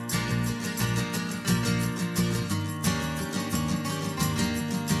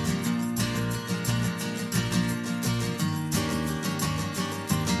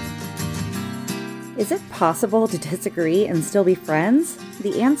Is it possible to disagree and still be friends?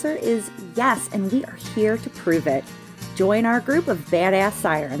 The answer is yes, and we are here to prove it. Join our group of badass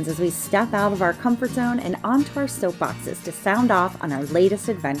sirens as we step out of our comfort zone and onto our soapboxes to sound off on our latest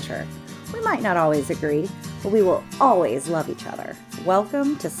adventure. We might not always agree, but we will always love each other.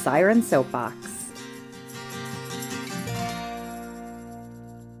 Welcome to Siren Soapbox.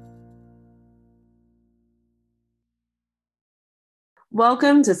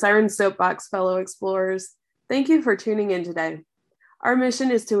 Welcome to Siren Soapbox, fellow explorers. Thank you for tuning in today. Our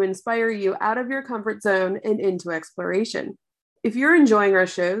mission is to inspire you out of your comfort zone and into exploration. If you're enjoying our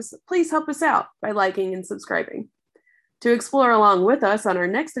shows, please help us out by liking and subscribing. To explore along with us on our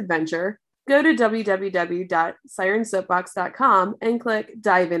next adventure, go to www.sirensoapbox.com and click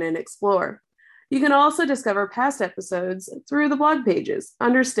Dive In and Explore. You can also discover past episodes through the blog pages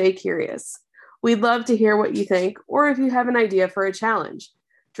under Stay Curious. We'd love to hear what you think, or if you have an idea for a challenge,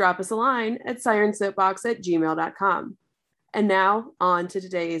 drop us a line at sirensoapbox@gmail.com. And now, on to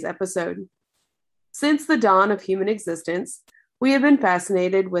today's episode. Since the dawn of human existence, we have been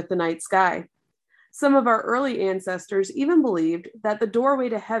fascinated with the night sky. Some of our early ancestors even believed that the doorway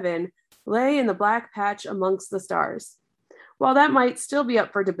to heaven lay in the black patch amongst the stars. While that might still be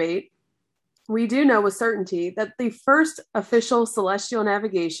up for debate, we do know with certainty that the first official celestial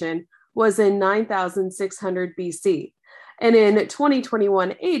navigation was in 9600 BC. And in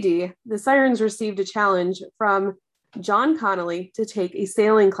 2021 AD, the Sirens received a challenge from John Connolly to take a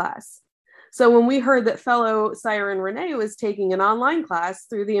sailing class. So when we heard that fellow Siren Renee was taking an online class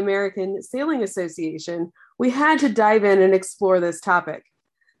through the American Sailing Association, we had to dive in and explore this topic.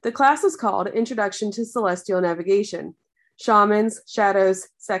 The class is called Introduction to Celestial Navigation: Shamans, Shadows,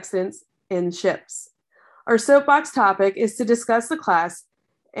 Sextants, and Ships. Our soapbox topic is to discuss the class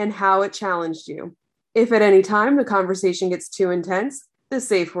and how it challenged you. If at any time the conversation gets too intense, the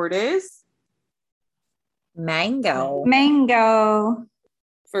safe word is Mango. Mango.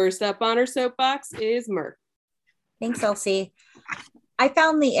 First up on our soapbox is Murph. Thanks, Elsie. I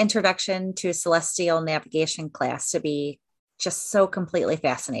found the Introduction to Celestial Navigation class to be just so completely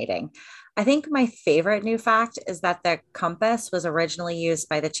fascinating. I think my favorite new fact is that the compass was originally used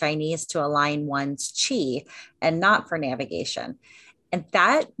by the Chinese to align one's chi and not for navigation. And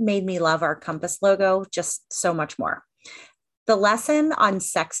that made me love our compass logo just so much more. The lesson on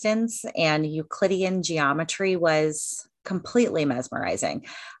sextants and Euclidean geometry was completely mesmerizing.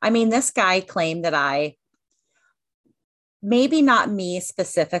 I mean, this guy claimed that maybe not me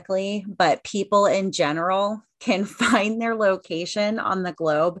specifically, but people in general can find their location on the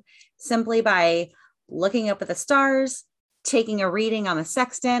globe simply by looking up at the stars, taking a reading on the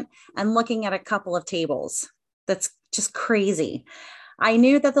sextant, and looking at a couple of tables. That's just crazy. I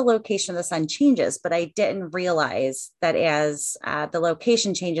knew that the location of the sun changes, but I didn't realize that as the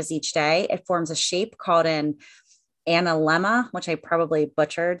location changes each day, it forms a shape called an analemma, which I probably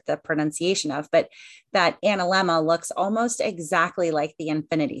butchered the pronunciation of, but that analemma looks almost exactly like the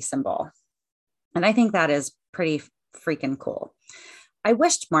infinity symbol. And I think that is pretty freaking cool. I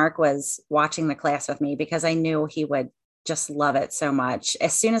wished Mark was watching the class with me because I knew he would just love it so much.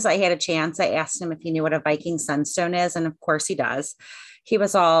 As soon as I had a chance, I asked him if he knew what a Viking sunstone is. And of course he does. He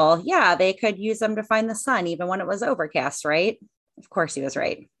was all, yeah, they could use them to find the sun, even when it was overcast, right? Of course he was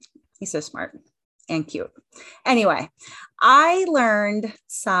right. He's so smart and cute. Anyway, I learned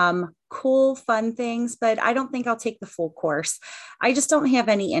some cool, fun things, but I don't think I'll take the full course. I just don't have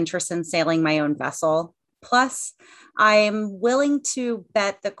any interest in sailing my own vessel. Plus, I'm willing to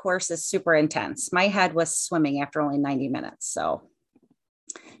bet the course is super intense. My head was swimming after only 90 minutes. So,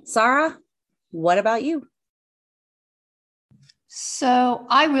 Sarah, what about you? So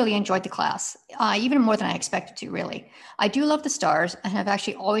I really enjoyed the class, even more than I expected to, really. I do love the stars and have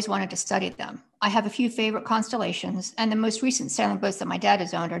actually always wanted to study them. I have a few favorite constellations, and the most recent sailing boats that my dad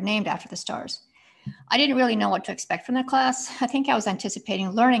has owned are named after the stars. I didn't really know what to expect from the class. I think I was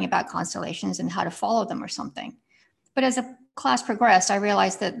anticipating learning about constellations and how to follow them or something. But as the class progressed, I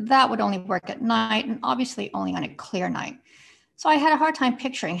realized that that would only work at night and obviously only on a clear night. So I had a hard time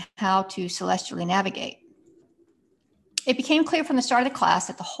picturing how to celestially navigate. It became clear from the start of the class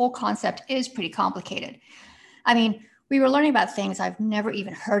that the whole concept is pretty complicated. I mean, we were learning about things I've never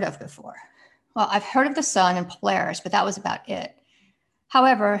even heard of before. Well, I've heard of the sun and Polaris, but that was about it.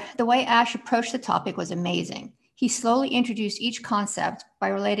 However, the way Ash approached the topic was amazing. He slowly introduced each concept by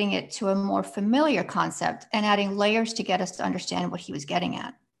relating it to a more familiar concept and adding layers to get us to understand what he was getting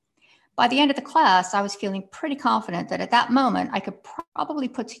at. By the end of the class, I was feeling pretty confident that at that moment, I could probably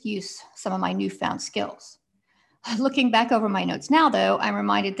put to use some of my newfound skills. Looking back over my notes now, though, I'm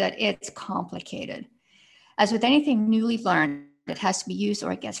reminded that it's complicated. As with anything newly learned, it has to be used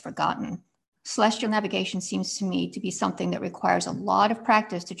or it gets forgotten. Celestial navigation seems to me to be something that requires a lot of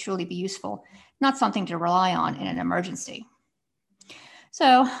practice to truly be useful, not something to rely on in an emergency.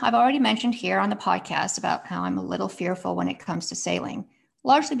 So I've already mentioned here on the podcast about how I'm a little fearful when it comes to sailing,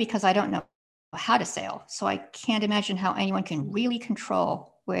 largely because I don't know how to sail. So I can't imagine how anyone can really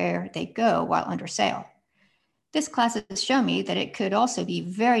control where they go while under sail. This class has shown me that it could also be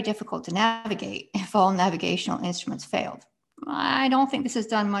very difficult to navigate if all navigational instruments failed. I don't think this has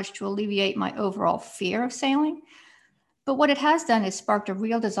done much to alleviate my overall fear of sailing, but what it has done is sparked a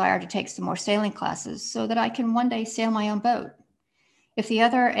real desire to take some more sailing classes so that I can one day sail my own boat. If the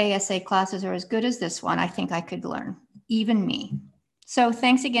other ASA classes are as good as this one, I think I could learn, even me. So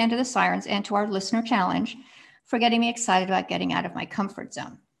thanks again to the Sirens and to our listener challenge for getting me excited about getting out of my comfort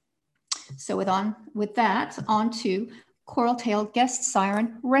zone. So with that, on to Coral-tailed guest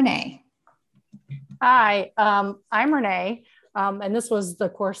siren, Renee. Hi, I'm Renee, and this was the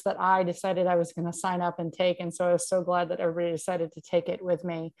course that I decided I was going to sign up and take, and so I was so glad that everybody decided to take it with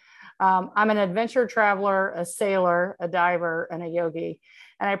me. I'm an adventure traveler, a sailor, a diver, and a yogi,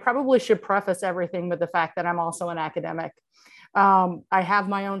 and I probably should preface everything with the fact that I'm also an academic. I have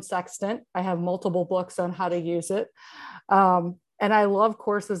my own sextant. I have multiple books on how to use it. And I love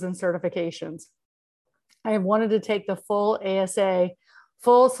courses and certifications. I have wanted to take the full ASA,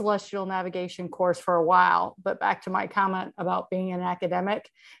 full celestial navigation course for a while, but back to my comment about being an academic,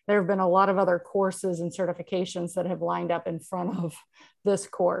 there have been a lot of other courses and certifications that have lined up in front of this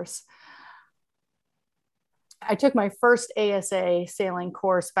course. I took my first ASA sailing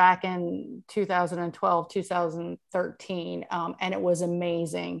course back in 2012, 2013, and it was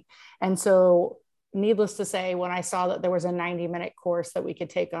amazing. And so needless to say, when I saw that there was a 90-minute course that we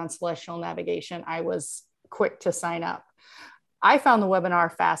could take on celestial navigation, I was quick to sign up. I found the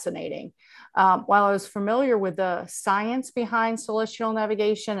webinar fascinating. While I was familiar with the science behind celestial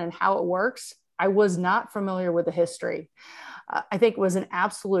navigation and how it works, I was not familiar with the history. I think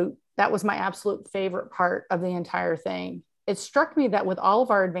that was my absolute favorite part of the entire thing. It struck me that with all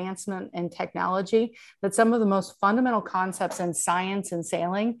of our advancement in technology, that some of the most fundamental concepts in science and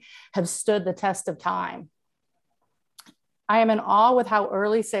sailing have stood the test of time. I am in awe with how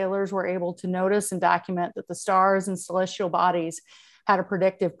early sailors were able to notice and document that the stars and celestial bodies had a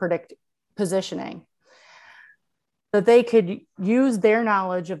predictive positioning, that they could use their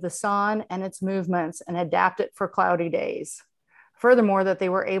knowledge of the sun and its movements and adapt it for cloudy days. Furthermore, that they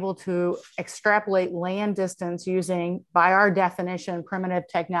were able to extrapolate land distance using, by our definition, primitive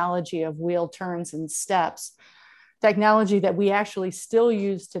technology of wheel turns and steps, technology that we actually still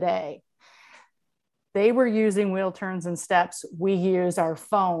use today. They were using wheel turns and steps. We use our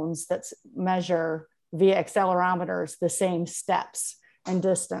phones that measure via accelerometers the same steps and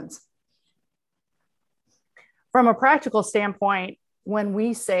distance. From a practical standpoint, when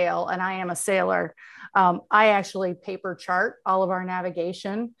we sail, and I am a sailor, I actually paper chart all of our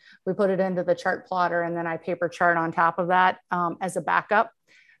navigation. We put it into the chart plotter, and then I paper chart on top of that as a backup.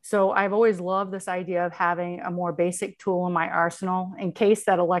 So I've always loved this idea of having a more basic tool in my arsenal in case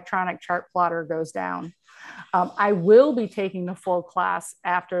that electronic chart plotter goes down. I will be taking the full class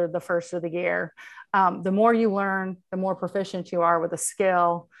after the first of the year. The more you learn, the more proficient you are with a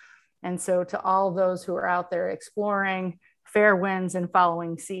skill. And so to all those who are out there exploring, fair winds and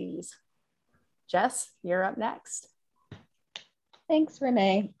following seas. Jess, you're up next. Thanks,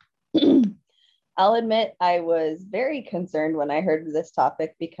 Renee. I'll admit I was very concerned when I heard of this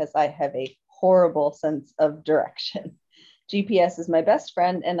topic because I have a horrible sense of direction. GPS is my best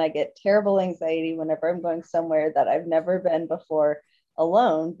friend, and I get terrible anxiety whenever I'm going somewhere that I've never been before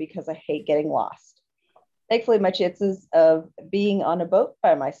alone because I hate getting lost. Thankfully, my chances of being on a boat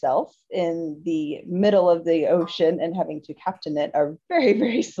by myself in the middle of the ocean and having to captain it are very,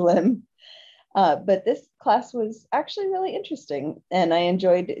 very slim. But this class was actually really interesting, and I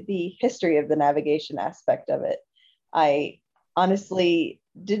enjoyed the history of the navigation aspect of it. I honestly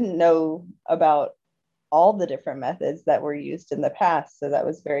didn't know about all the different methods that were used in the past, so that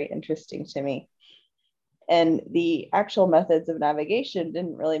was very interesting to me. And the actual methods of navigation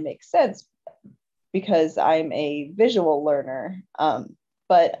didn't really make sense because I'm a visual learner,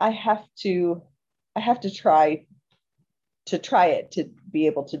 but I have to try it to be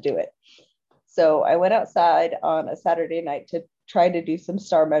able to do it. So I went outside on a Saturday night to try to do some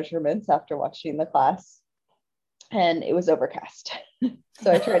star measurements after watching the class, and it was overcast.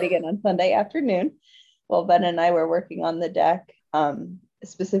 So I tried again on Sunday afternoon while Ben and I were working on the deck.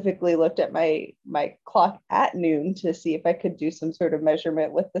 Specifically looked at my clock at noon to see if I could do some sort of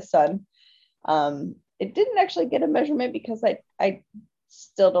measurement with the sun. It didn't actually get a measurement because I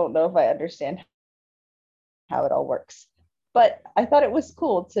still don't know if I understand how it all works. But I thought it was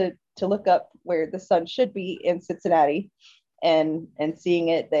cool to to look up where the sun should be in Cincinnati and seeing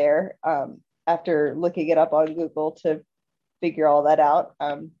it there after looking it up on Google to figure all that out.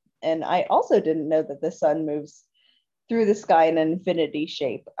 And I also didn't know that the sun moves through the sky in an infinity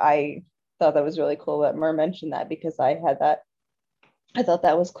shape. I thought that was really cool that Mer mentioned that, because I thought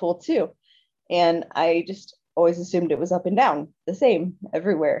that was cool too. And I just always assumed it was up and down, the same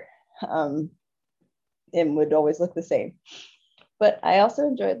everywhere, and would always look the same. But I also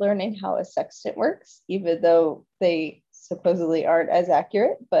enjoyed learning how a sextant works, even though they supposedly aren't as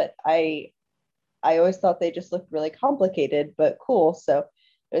accurate. But I always thought they just looked really complicated, but cool. So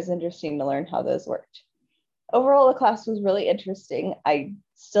it was interesting to learn how those worked. Overall, the class was really interesting. I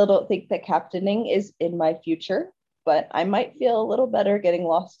still don't think that captaining is in my future, but I might feel a little better getting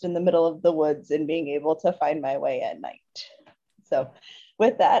lost in the middle of the woods and being able to find my way at night. So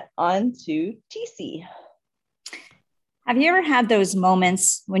with that, on to TC. Have you ever had those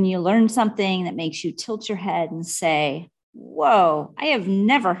moments when you learn something that makes you tilt your head and say, whoa, I have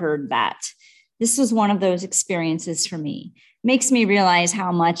never heard that? This was one of those experiences for me. Makes me realize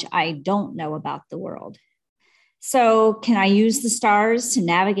how much I don't know about the world. So can I use the stars to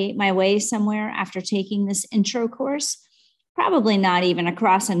navigate my way somewhere after taking this intro course? Probably not even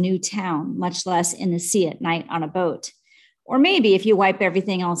across a new town, much less in the sea at night on a boat. Or maybe if you wipe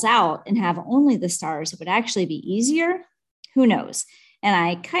everything else out and have only the stars, it would actually be easier. Who knows? And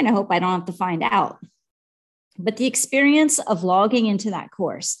I kind of hope I don't have to find out. But the experience of logging into that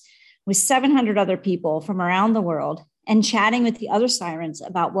course with 700 other people from around the world and chatting with the other sirens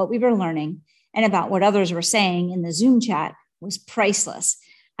about what we were learning and about what others were saying in the Zoom chat was priceless.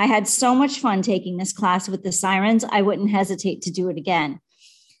 I had so much fun taking this class with the sirens, I wouldn't hesitate to do it again.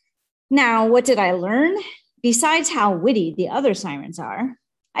 Now, what did I learn? Besides how witty the other sirens are,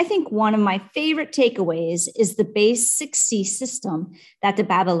 I think one of my favorite takeaways is the base 60 system that the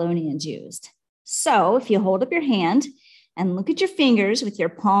Babylonians used. So if you hold up your hand and look at your fingers with your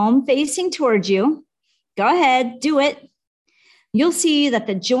palm facing towards you, go ahead, do it. You'll see that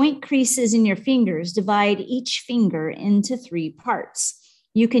the joint creases in your fingers divide each finger into 3 parts.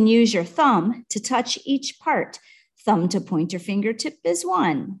 You can use your thumb to touch each part. Thumb to pointer fingertip is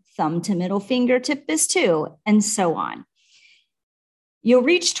 1, thumb to middle fingertip is 2, and so on. You'll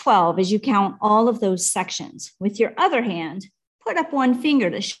reach 12 as you count all of those sections. With your other hand, put up 1 finger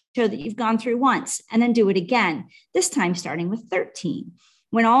to show that you've gone through once, and then do it again, this time starting with 13.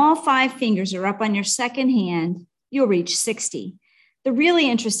 When all 5 fingers are up on your second hand, you'll reach 60. The really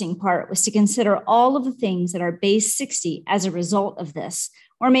interesting part was to consider all of the things that are base 60 as a result of this,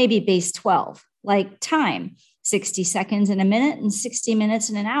 or maybe base 12, like time, 60 seconds in a minute and 60 minutes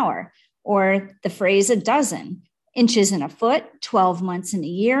in an hour, or the phrase a dozen, inches in a foot, 12 months in a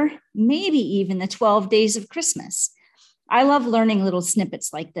year, maybe even the 12 days of Christmas. I love learning little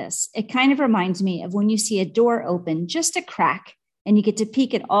snippets like this. It kind of reminds me of when you see a door open, just a crack, and you get to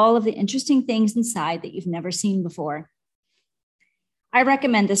peek at all of the interesting things inside that you've never seen before. I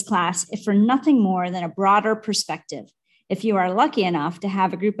recommend this class if for nothing more than a broader perspective. If you are lucky enough to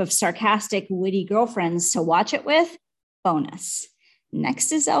have a group of sarcastic, witty girlfriends to watch it with, bonus.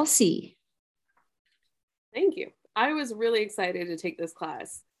 Next is LC. Thank you. I was really excited to take this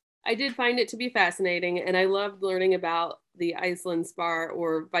class. I did find it to be fascinating, and I loved learning about the Iceland spar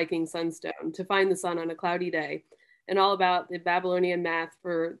or Viking sunstone to find the sun on a cloudy day, and all about the Babylonian math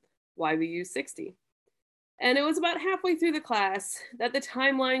for why we use 60. And it was about halfway through the class that the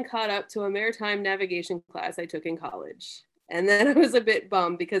timeline caught up to a maritime navigation class I took in college. And then I was a bit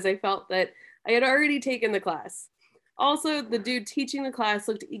bummed because I felt that I had already taken the class. Also, the dude teaching the class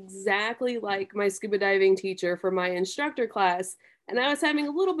looked exactly like my scuba diving teacher for my instructor class, and I was having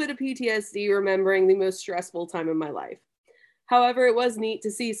a little bit of PTSD remembering the most stressful time of my life. However, it was neat to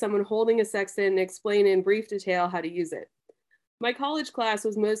see someone holding a sextant and explain in brief detail how to use it. My college class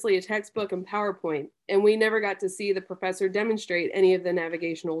was mostly a textbook and PowerPoint, and we never got to see the professor demonstrate any of the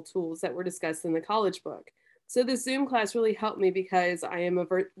navigational tools that were discussed in the college book. So this Zoom class really helped me because I am a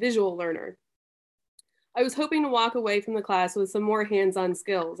visual learner. I was hoping to walk away from the class with some more hands-on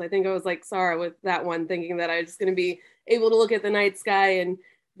skills. I think I was like Sarah with that one, thinking that I was going to be able to look at the night sky and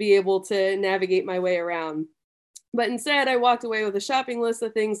be able to navigate my way around. But instead, I walked away with a shopping list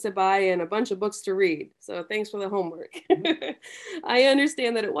of things to buy and a bunch of books to read. So thanks for the homework. I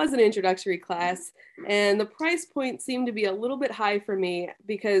understand that it was an introductory class, and the price point seemed to be a little bit high for me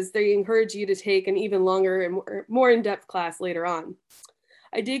because they encourage you to take an even longer and more in-depth class later on.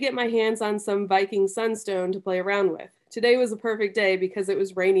 I did get my hands on some Viking sunstone to play around with. Today was a perfect day because it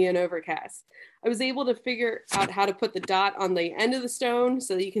was rainy and overcast. I was able to figure out how to put the dot on the end of the stone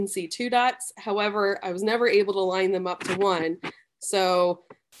so that you can see 2 dots. However, I was never able to line them up to 1. So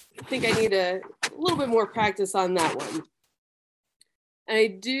I think I need a little bit more practice on that one.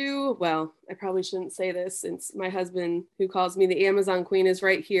 I probably shouldn't say this since my husband, who calls me the Amazon Queen, is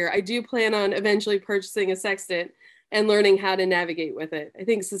right here. I do plan on eventually purchasing a sextant and learning how to navigate with it. I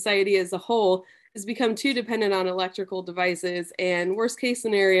think society as a whole has become too dependent on electrical devices, and worst case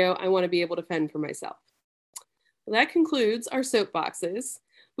scenario, I want to be able to fend for myself. Well, that concludes our soapboxes.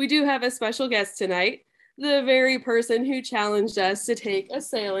 We do have a special guest tonight, the very person who challenged us to take a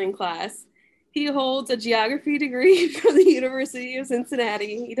sailing class. He holds a geography degree from the University of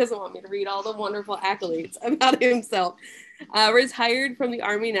Cincinnati. He doesn't want me to read all the wonderful accolades about himself. Retired from the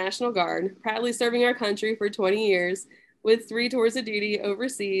Army National Guard, proudly serving our country for 20 years with 3 tours of duty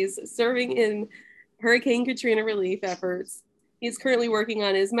overseas, serving in Hurricane Katrina relief efforts. He's currently working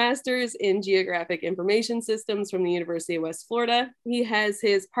on his master's in geographic information systems from the University of West Florida. He has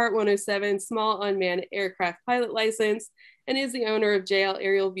his Part 107 small unmanned aircraft pilot license and is the owner of JL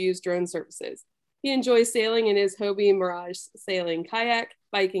Aerial Views Drone Services. He enjoys sailing in his Hobie Mirage sailing kayak,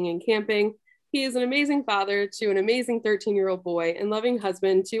 biking, and camping. He is an amazing father to an amazing 13-year-old boy and loving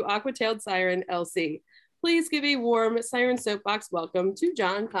husband to aqua-tailed siren Elsie. Please give a warm Siren Soapbox welcome to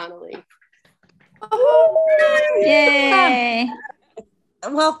John Connolly. Oh, yay.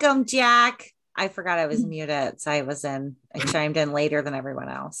 Welcome, Jack. I forgot I was muted, so I chimed in later than everyone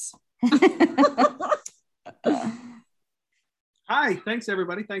else. Hi, thanks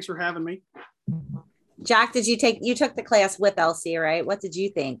everybody. Thanks for having me. Jack, you took the class with Elsie, right? What did you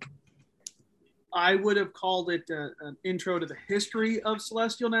think? I would have called it an intro to the history of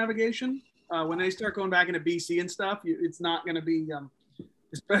celestial navigation. When they start going back into BC and stuff, it's not going to be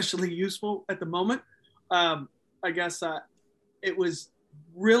especially useful at the moment. I guess it was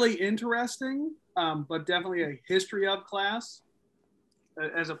really interesting, but definitely a history of class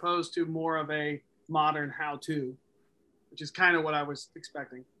as opposed to more of a modern how-to, which is kind of what I was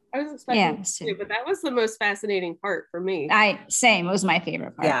expecting. I was expecting too, but that was the most fascinating part for me. Same. It was my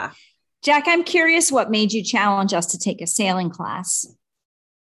favorite part. Yeah. Jack, I'm curious what made you challenge us to take a sailing class?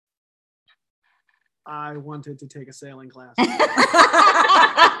 I wanted to take a sailing class. I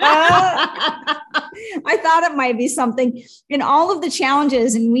thought it might be something in all of the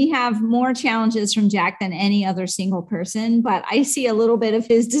challenges, and we have more challenges from Jack than any other single person, but I see a little bit of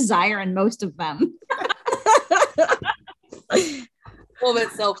his desire in most of them. A little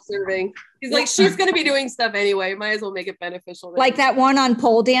bit self-serving. He's like, she's going to be doing stuff anyway. Might as well make it beneficial. Like that one on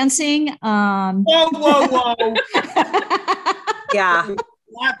pole dancing. Whoa. Yeah.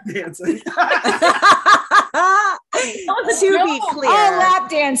 Lap dancing. To be clear. Oh, lap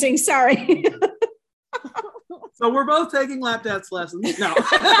dancing. Sorry. So we're both taking lap dance lessons. No. It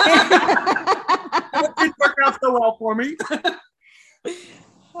didn't work out so well for me.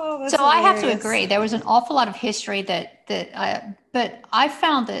 So I have to agree. There was an awful lot of history but I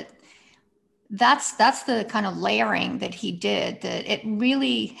found that's the kind of layering that he did, that it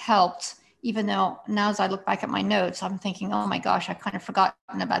really helped, even though now as I look back at my notes, I'm thinking, oh my gosh, I've kind of forgotten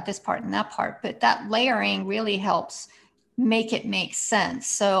about this part and that part, but that layering really helps make it make sense.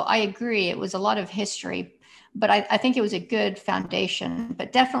 So I agree. It was a lot of history, but I think it was a good foundation,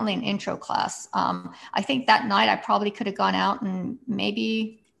 but definitely an intro class. I think that night I probably could have gone out and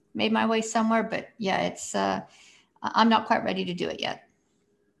maybe made my way somewhere, but yeah, it's I'm not quite ready to do it yet.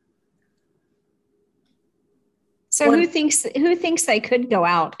 So who thinks they could go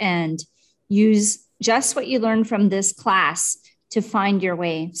out and use just what you learned from this class to find your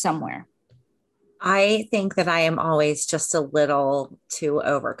way somewhere? I think that I am always just a little too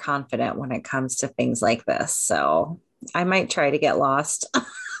overconfident when it comes to things like this. So I might try to get lost.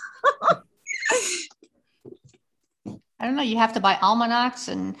 I don't know. You have to buy almanacs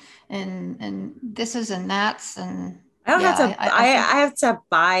and thises and that's, and I don't have to. I have to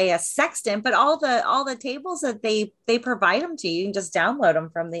buy a sextant, but all the tables that they provide them to you, you can just download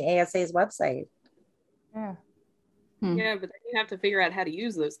them from the ASA's website. Yeah. Yeah, but then you have to figure out how to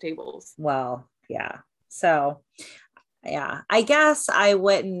use those tables. Well, yeah. So, yeah, I guess I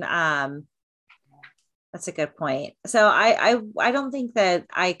wouldn't. That's a good point. So I don't think that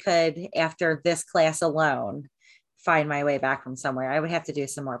I could, after this class alone, find my way back from somewhere. I would have to do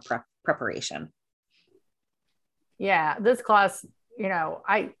some more preparation. Yeah, this class,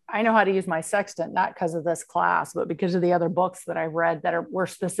 I know how to use my sextant, not because of this class, but because of the other books that I've read that were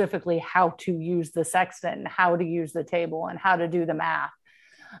specifically how to use the sextant and how to use the table and how to do the math.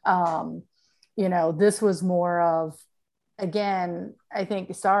 This was more of again, I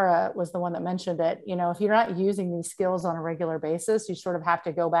think Sarah was the one that mentioned it. You know, if you're not using these skills on a regular basis, you sort of have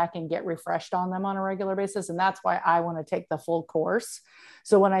to go back and get refreshed on them on a regular basis. And that's why I want to take the full course.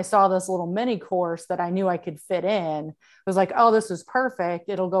 So when I saw this little mini course that I knew I could fit in, I was like, oh, this is perfect.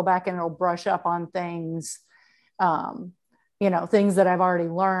 It'll go back and it'll brush up on things, things that I've already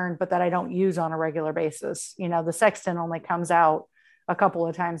learned, but that I don't use on a regular basis. You know, the sextant only comes out a couple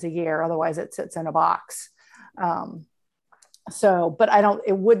of times a year. Otherwise it sits in a box. But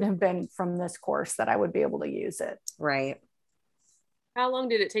it wouldn't have been from this course that I would be able to use it. Right. How long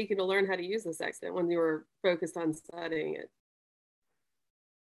did it take you to learn how to use the sextant when you were focused on studying it?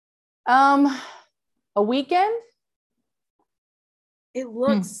 A weekend. It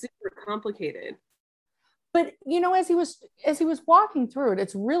looks super complicated. But as he was walking through it,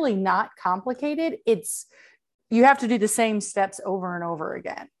 it's really not complicated. You have to do the same steps over and over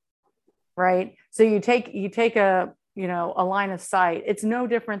again, right? So you take a line of sight. It's no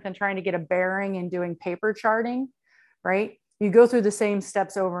different than trying to get a bearing and doing paper charting, right? You go through the same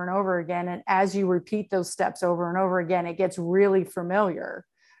steps over and over again. And as you repeat those steps over and over again, it gets really familiar,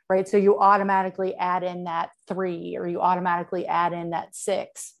 right? So you automatically add in that 3, or you automatically add in that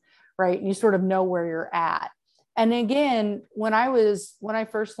 6, right? And you sort of know where you're at. And again, when I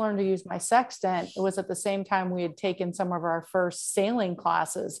first learned to use my sextant, it was at the same time we had taken some of our first sailing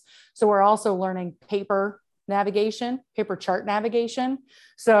classes. So we're also learning paper chart navigation.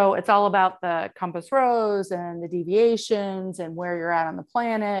 So it's all about the compass rose and the deviations and where you're at on the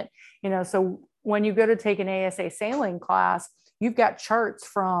planet. So when you go to take an ASA sailing class, you've got charts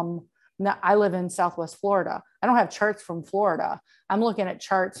from, I live in Southwest Florida. I don't have charts from Florida. I'm looking at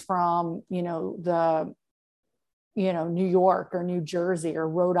charts from, New York or New Jersey or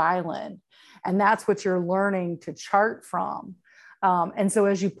Rhode Island. And that's what you're learning to chart from. And so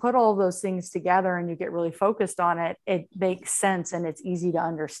as you put all those things together and you get really focused on it, it makes sense and it's easy to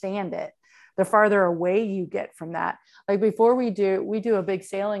understand it. The farther away you get from that, like before we do a big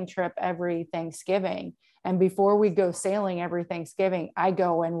sailing trip every Thanksgiving. And before we go sailing every Thanksgiving, I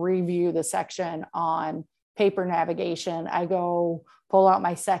go and review the section on paper navigation. I go pull out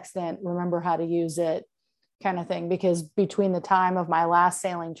my sextant, remember how to use it, kind of thing, because between the time of my last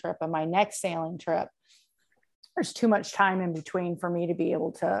sailing trip and my next sailing trip, there's too much time in between for me to be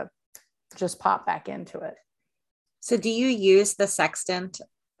able to just pop back into it. So do you use the sextant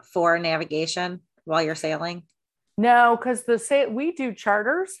for navigation while you're sailing? No, because we do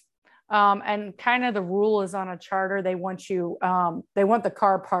charters. And kind of the rule is on a charter, they want the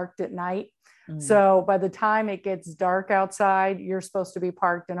car parked at night. Mm-hmm. So by the time it gets dark outside, you're supposed to be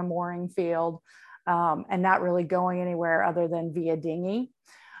parked in a mooring field and not really going anywhere other than via dinghy.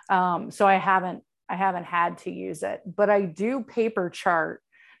 So I haven't had to use it, but I do paper chart.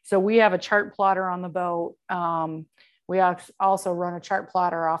 So we have a chart plotter on the boat. We also run a chart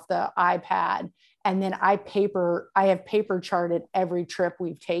plotter off the iPad. And then I have paper charted every trip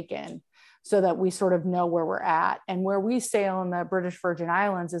we've taken so that we sort of know where we're at. And where we sail in the British Virgin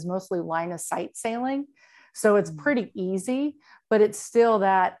Islands is mostly line of sight sailing. So it's pretty easy, but it's still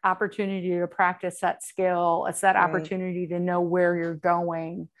that opportunity to practice that skill. It's that opportunity to know where you're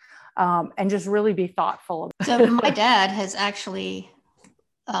going and just really be thoughtful. So my dad has actually,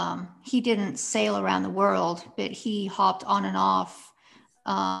 he didn't sail around the world, but he hopped on and off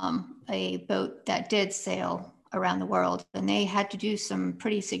a boat that did sail around the world, and they had to do some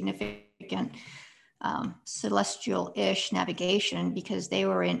pretty significant celestial-ish navigation because they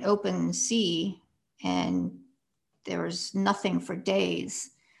were in open sea and there was nothing for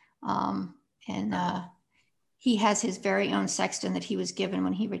days. He has his very own sextant that he was given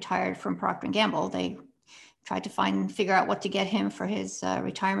when he retired from Procter & Gamble. They tried to figure out what to get him for his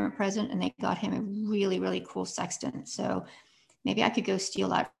retirement present, and they got him a really, really cool sextant. So maybe I could go steal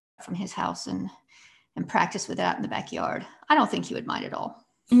that from his house and practice with that in the backyard. I don't think he would mind at all.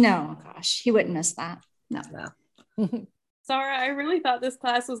 No, gosh, he wouldn't miss that. No. Sarah, I really thought this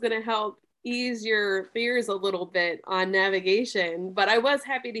class was going to help ease your fears a little bit on navigation, but I was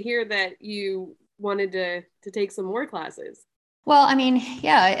happy to hear that you wanted to take some more classes. Well, I mean,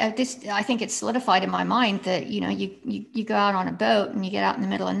 yeah, I think it's solidified in my mind that, you go out on a boat and you get out in the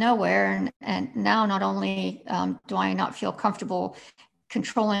middle of nowhere. And now not only do I not feel comfortable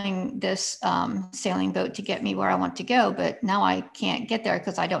controlling this sailing boat to get me where I want to go, but now I can't get there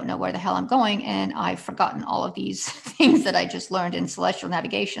because I don't know where the hell I'm going. And I've forgotten all of these things that I just learned in celestial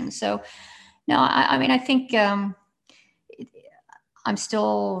navigation. So no, I mean, I think I'm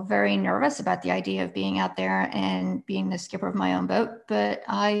still very nervous about the idea of being out there and being the skipper of my own boat, but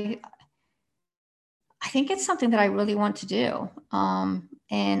I think it's something that I really want to do.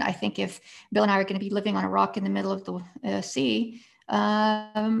 And I think if Bill and I are going to be living on a rock in the middle of the sea,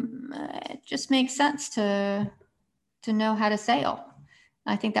 it just makes sense to know how to sail.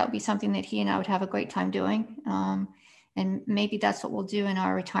 I think that would be something that he and I would have a great time doing. And maybe that's what we'll do in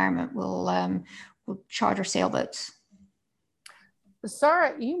our retirement. We'll charter sailboats.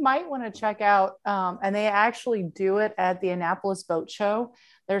 Sarah, you might want to check out, and they actually do it at the Annapolis Boat Show.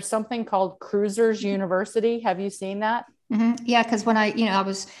 There's something called Cruisers University. Have you seen that? Mm-hmm. Yeah, because when I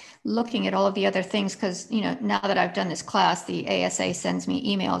was looking at all of the other things, because, now that I've done this class, the ASA sends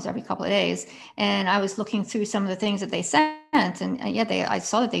me emails every couple of days. And I was looking through some of the things that they sent. And I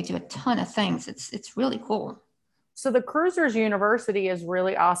saw that they do a ton of things. It's really cool. So the Cruisers University is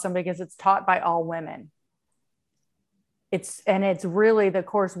really awesome because it's taught by all women. It's really the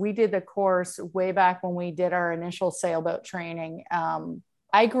course. We did the course way back when we did our initial sailboat training.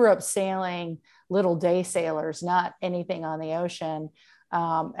 I grew up sailing little day sailors, not anything on the ocean.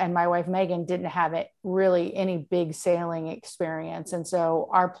 And my wife, Megan, didn't have really any big sailing experience. And so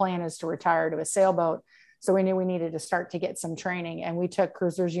our plan is to retire to a sailboat. So we knew we needed to start to get some training. And we took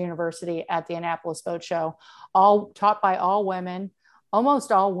Cruisers University at the Annapolis Boat Show, all taught by all women,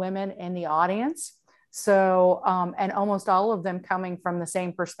 almost all women in the audience. So, and almost all of them coming from the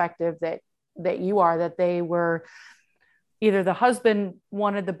same perspective that you are, that they were either the husband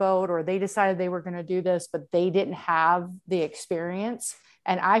wanted the boat or they decided they were going to do this, but they didn't have the experience.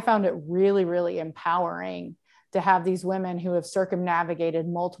 And I found it really, really empowering to have these women who have circumnavigated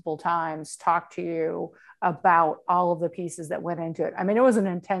multiple times talk to you about all of the pieces that went into it. I mean, it was an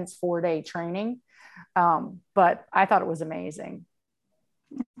intense 4-day training, but I thought it was amazing.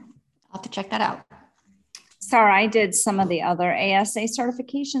 I'll have to check that out. Sarah, I did some of the other ASA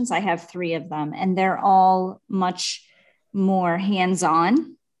certifications. I have 3 of them, and they're all much more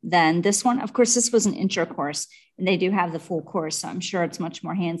hands-on than this one. Of course, this was an intro course, and they do have the full course, so I'm sure it's much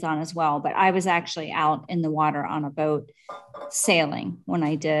more hands-on as well. But I was actually out in the water on a boat sailing when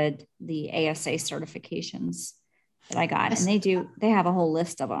I did the ASA certifications that I got, and they have a whole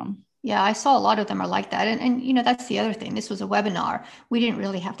list of them. Yeah, I saw a lot of them are like that. And that's the other thing. This was a webinar. We didn't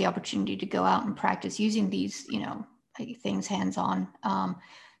really have the opportunity to go out and practice using these, things hands-on.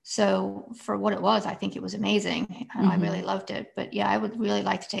 So for what it was, I think it was amazing. Mm-hmm. I really loved it. But yeah, I would really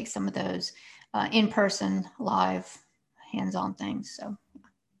like to take some of those in-person, live, hands-on things. So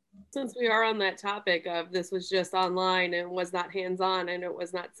since we are on that topic of this was just online and was not hands-on and it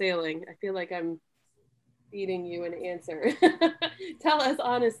was not sailing, I feel like I'm feeding you an answer. Tell us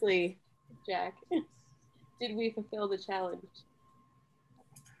honestly, Jack, did we fulfill the challenge?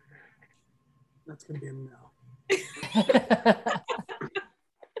 That's going to be a no.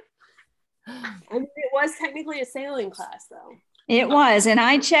 I mean, it was technically a sailing class, though. It was. And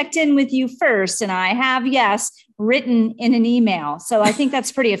I checked in with you first, and I have, yes, written in an email. So I think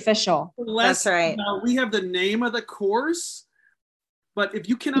that's pretty official. That's right. We have the name of the course. But if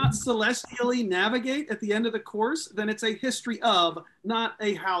you cannot celestially navigate at the end of the course, then it's a history of, not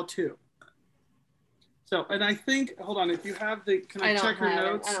a how-to. So, and I think, hold on, if you have can I check your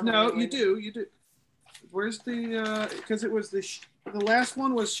notes? No, you do. Where's because it was the last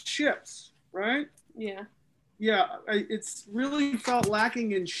one was ships, right? Yeah. Yeah, it's really felt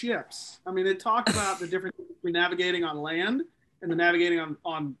lacking in ships. I mean, it talked about the difference between navigating on land and the navigating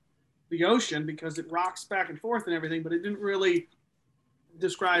on the ocean because it rocks back and forth and everything, but it didn't really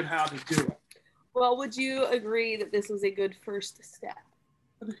describe how to do it. Well, would you agree that this was a good first step?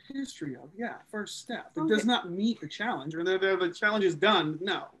 The history of, first step. It does not meet the challenge, or the challenge is done.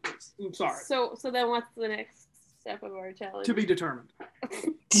 No, I'm sorry. So then what's the next step of our challenge? To be determined.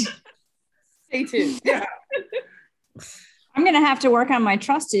 Stay tuned. Yeah. I'm going to have to work on my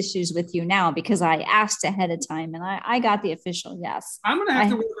trust issues with you now because I asked ahead of time and I got the official yes. I'm going to have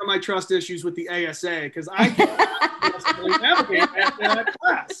to work on my trust issues with the ASA because I can't navigate that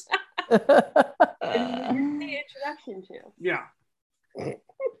class. The introduction to. Yeah.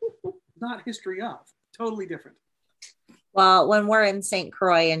 Not history of. Totally different. Well, when we're in St.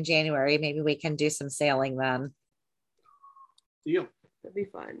 Croix in January, maybe we can do some sailing then. Deal. That'd be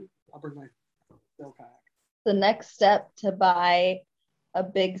fun. I'll bring my sail kayak. The next step to buy a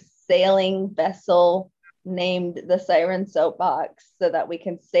big sailing vessel named the Siren Soapbox so that we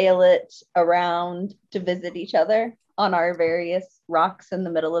can sail it around to visit each other on our various rocks in the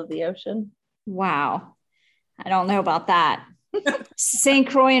middle of the ocean. Wow. I don't know about that. St.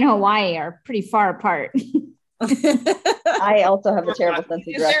 Croix and Hawaii are pretty far apart. I also have a terrible sense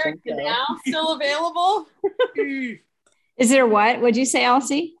of direction. Is there a canal still available? Is there what? What'd you say,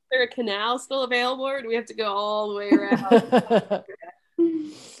 Elsie? Is there a canal still available, or do we have to go all the way around?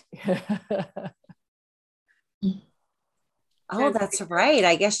 Oh, Oh, that's right.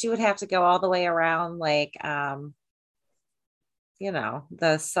 I guess you would have to go all the way around, like,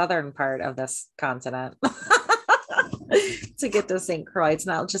 the southern part of this continent to get to St. Croix. It's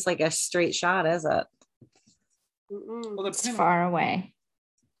not just like a straight shot, is it? Well, It's far away.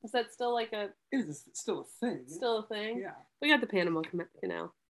 Is that still like It is still a thing. still a thing? Yeah. We got the Panama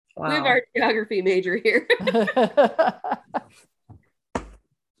Canal. Wow. We have our geography major here.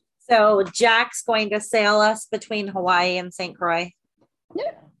 So Jack's going to sail us between Hawaii and St. Croix.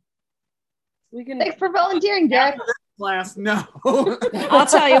 We can. Thanks for volunteering, Jack. Class, no. I'll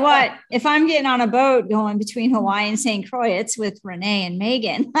tell you what, if I'm getting on a boat going between Hawaii and St. Croix, it's with Renee and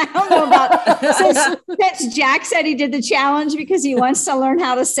Megan. I don't know about since Jack said he did the challenge because he wants to learn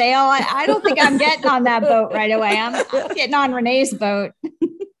how to sail. I don't think I'm getting on that boat right away. I'm getting on Renee's boat.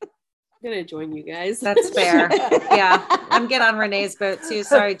 I'm gonna join you guys. That's fair. Yeah, I'm getting on Renee's boat too.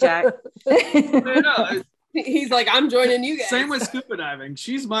 Sorry, Jack. No, He's like, I'm joining you guys. same with scuba diving.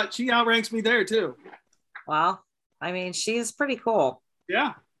 She outranks me there too. Well, I mean, she's pretty cool.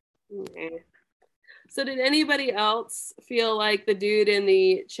 Yeah. Okay. So did anybody else feel like the dude in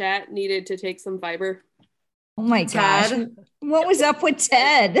the chat needed to take some fiber? Oh my gosh. Ted? What was up with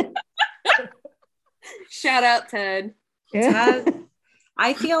Ted? Shout out Ted. Ted,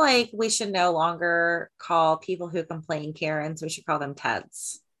 I feel like we should no longer call people who complain Karens. We should call them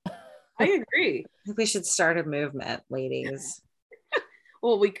Teds. I agree. I think we should start a movement, ladies.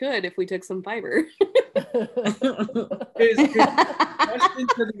 Well, we could if we took some fiber. His question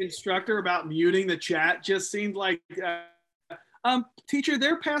to the instructor about muting the chat just seemed like, teacher,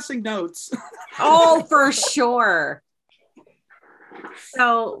 they're passing notes. Oh, for sure.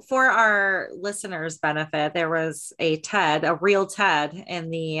 So for our listeners' benefit, there was a real Ted in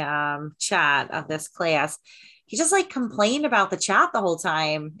the chat of this class. He just like complained about the chat the whole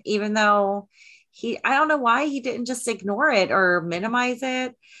time, even though I don't know why he didn't just ignore it or minimize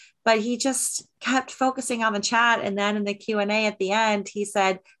it, but he just kept focusing on the chat. And then in the Q&A at the end, he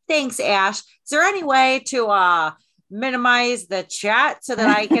said, "Thanks, Ash. Is there any way to minimize the chat so that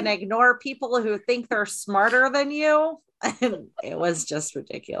I can ignore people who think they're smarter than you?" And it was just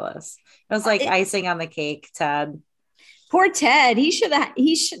ridiculous. It was like icing on the cake, Ted. Poor Ted. He should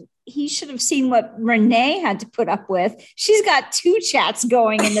have seen what Renee had to put up with. She's got 2 chats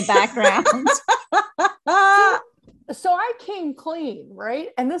going in the background. So I came clean, right?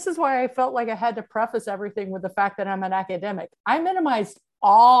 And this is why I felt like I had to preface everything with the fact that I'm an academic. I minimized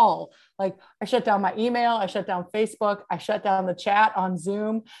all, like I shut down my email, I shut down Facebook, I shut down the chat on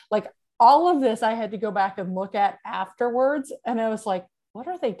Zoom. Like all of this I had to go back and look at afterwards. And I was like, what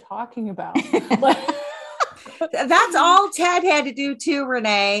are they talking about? Like, that's all Ted had to do too,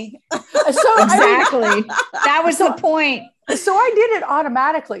 Renee. So Exactly. That was the point. So I did it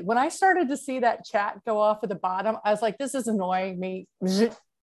automatically. When I started to see that chat go off at the bottom, I was like, this is annoying me.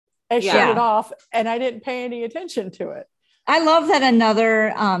 I shut it off and I didn't pay any attention to it. I love that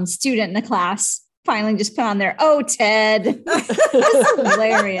another student in the class finally just put on there, "Oh, Ted." This is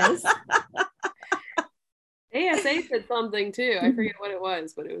hilarious. ASA said something too. I forget what it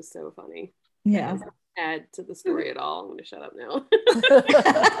was, but it was so funny. Yeah. Add to the story at all. I'm going to shut up now.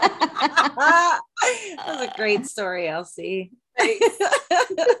 That was a great story, Elsie. Thanks.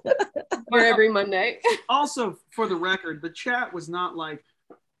 We're every Monday. Also, for the record, the chat was not like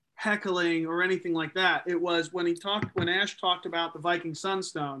heckling or anything like that. It was when Ash talked about the Viking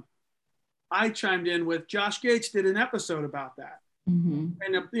Sunstone, I chimed in with Josh Gates did an episode about that. Mm-hmm.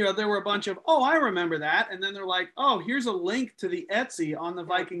 And there were a bunch of, oh, I remember that. And then they're like, oh, here's a link to the Etsy on the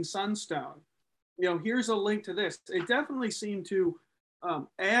Viking Sunstone. Here's a link to this. It definitely seemed to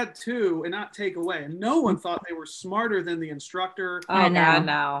add to and not take away. And no one thought they were smarter than the instructor. Oh,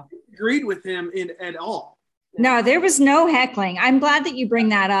 no. Agreed with him at all. No, there was no heckling. I'm glad that you bring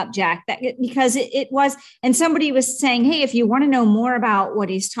that up, Jack, because it was, and somebody was saying, hey, if you want to know more about what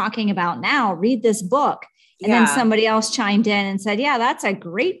he's talking about now, read this book. And then somebody else chimed in and said, yeah, that's a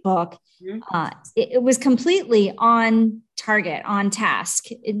great book. Mm-hmm. It was completely on target, on task.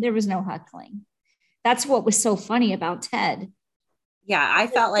 There was no heckling. That's what was so funny about Ted. Yeah, I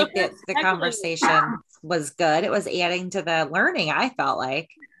felt like the conversation was good. It was adding to the learning, I felt like.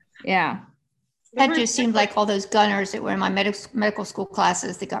 Yeah. That just seemed like all those gunners that were in my medical school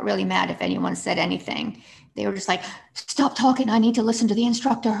classes that got really mad if anyone said anything. They were just like, stop talking. I need to listen to the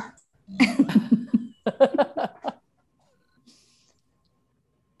instructor.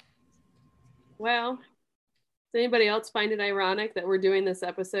 Well, does anybody else find it ironic that we're doing this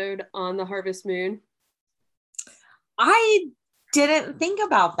episode on the harvest moon? I didn't think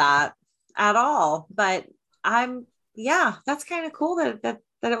about that at all, but that's kind of cool that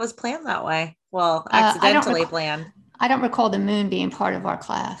it was planned that way. Well, accidentally planned. I don't recall the moon being part of our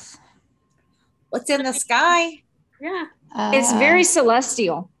class. What's in the sky? Yeah. It's very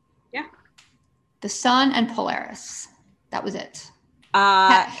celestial. The sun and Polaris. That was it.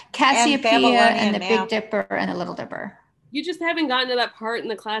 Babylonian Cassiopeia and the math. Big Dipper and the Little Dipper. You just haven't gotten to that part in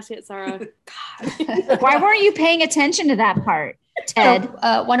the class yet, Sarah. God. Why weren't you paying attention to that part, Ted?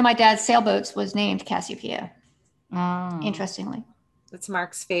 So, one of my dad's sailboats was named Cassiopeia, Oh. interestingly. It's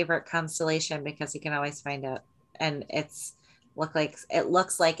Mark's favorite constellation because he can always find it, and it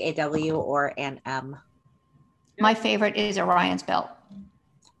looks like a W or an M. My favorite is Orion's Belt.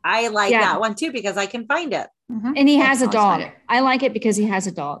 I like Yeah. that one too because I can find it. Mhm. And he has a Always find dog. it. I like it because he has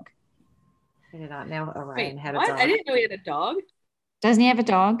a dog. I did not know Orion Wait, had a what? dog. I didn't know he had a dog. Doesn't he have a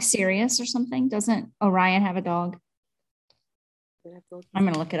dog? Sirius or something? Doesn't Orion have a dog? I'm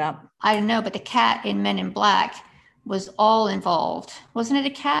going to look it up. I don't know, but the cat in Men in Black was all involved. Wasn't it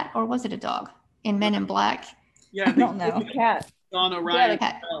a cat or was it a dog in Men in Black? Yeah, I don't know. Cat. On The Orion.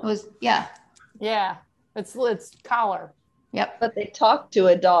 cat was, yeah. Yeah, it's collar. Yep. But they talked to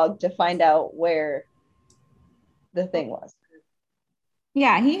a dog to find out where the thing was.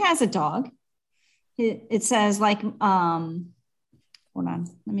 Yeah, he has a dog. It says like, hold on,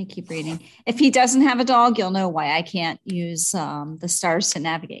 let me keep reading. If he doesn't have a dog, you'll know why I can't use the stars to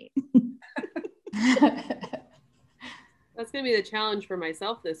navigate. That's going to be the challenge for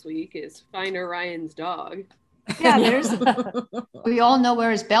myself this week is find Orion's dog. Yeah, there's We all know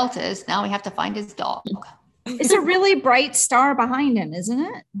where his belt is. Now we have to find his dog. it's a really bright star behind him, isn't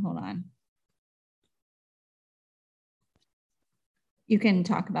it? Hold on. You can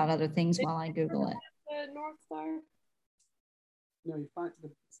talk about other things while I Google it. The North Star. No, you find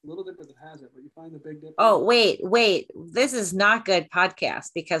it's a little Dipper that has it, but you find the Big Dipper. Oh, wait. This is not good podcast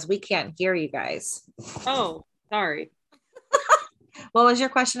because we can't hear you guys. Oh, sorry. What was your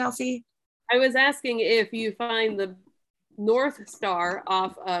question, Elsie? I was asking if you find the North Star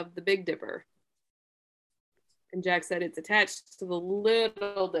off of the Big Dipper. And Jack said it's attached to the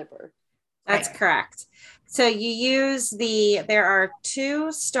Little Dipper. That's correct. So you use there are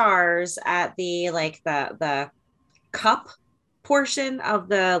two stars at the cup portion of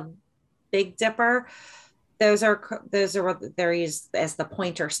the Big Dipper. Those are what they're used as the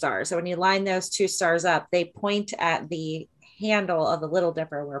pointer stars. So when you line those two stars up, they point at the handle of the Little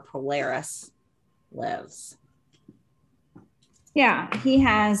Dipper where Polaris lives. Yeah, he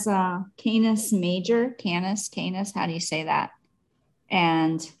has Canis Major, Canis, how do you say that?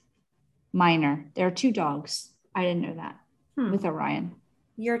 And Minor. There are two dogs. I didn't know that with Orion.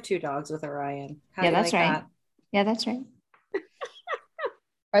 You're two dogs with Orion. How Yeah, do you that's like right. that? Yeah, that's right.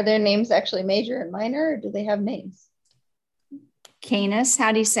 Are their names actually major and minor, or do they have names? Canis,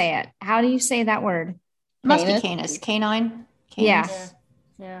 how do you say it? How do you say that word? Must be Canis? Canis. Canine. Yeah. Canis.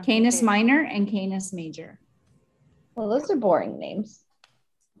 Yeah. Canis Minor and Canis Major. Well, those are boring names.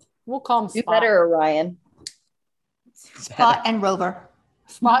 We'll call him Do Spot. better, Orion. Spot and Rover.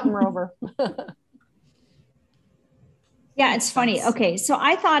 Spot and Rover. Yeah, it's funny. Okay, so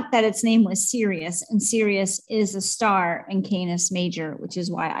I thought that its name was Sirius, and Sirius is a star in Canis Major, which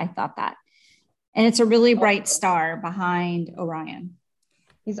is why I thought that. And it's a really bright star behind Orion.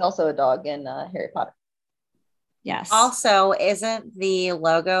 He's also a dog in Harry Potter. Yes. Also, isn't the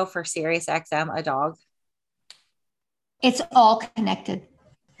logo for Sirius XM a dog? It's all connected.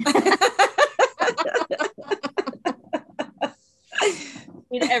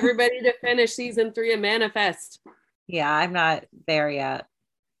 Need everybody to finish season 3 of Manifest. Yeah, I'm not there yet.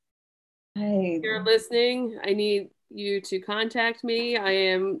 If you're listening, I need you to contact me. I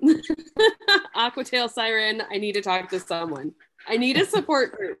am Aquatail Siren. I need to talk to someone. I need a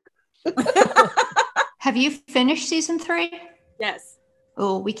support group. Have you finished season 3? Yes.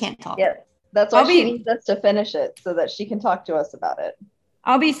 Oh, we can't talk. Yeah, that's why I'll she be- needs us to finish it so that she can talk to us about it.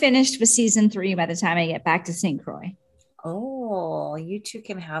 I'll be finished with season 3 by the time I get back to St. Croix. Oh, you two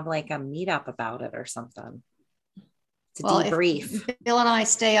can have like a meetup about it or something. To Well, debrief. if Bill and I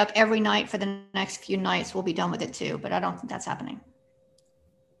stay up every night for the next few nights, we'll be done with it too. But I don't think that's happening.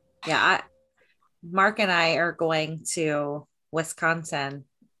 Yeah, Mark and I are going to Wisconsin,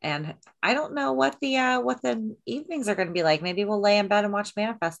 and I don't know what the evenings are going to be like. Maybe we'll lay in bed and watch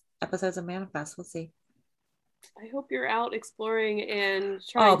episodes of Manifest. We'll see. I hope you're out exploring and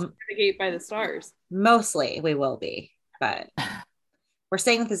trying to navigate by the stars. Mostly we will be, but we're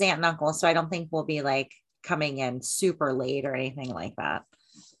staying with his aunt and uncle, so I don't think we'll be like coming in super late or anything like that.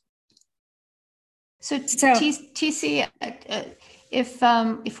 So TC,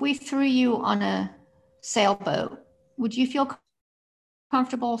 if we threw you on a sailboat, would you feel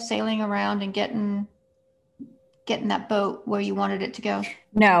comfortable sailing around and getting getting that boat where you wanted it to go?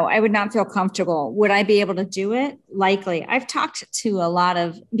 No, I would not feel comfortable. Would I be able to do it? Likely. I've talked to a lot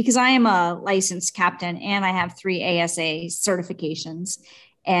of, because I am a licensed captain and I have 3 ASA certifications.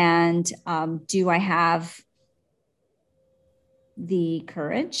 And do I have the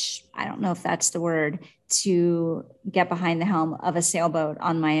courage? I don't know if that's the word, to get behind the helm of a sailboat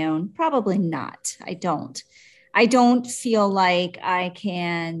on my own. Probably not. I don't feel like I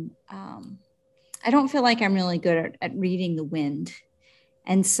can, I don't feel like I'm really good at reading the wind.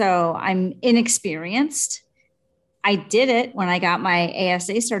 And so I'm inexperienced. I did it when I got my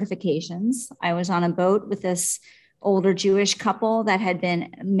ASA certifications. I was on a boat with this older Jewish couple that had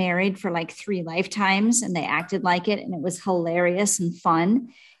been married for like 3 lifetimes, and they acted like it. And it was hilarious and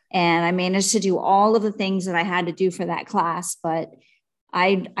fun. And I managed to do all of the things that I had to do for that class, but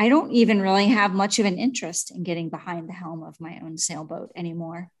I don't even really have much of an interest in getting behind the helm of my own sailboat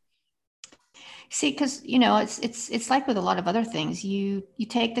anymore. See, because, you know, it's like with a lot of other things. You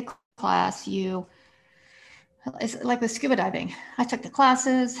take the class, it's like with scuba diving. I took the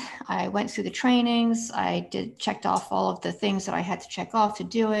classes, I went through the trainings, checked off all of the things that I had to check off to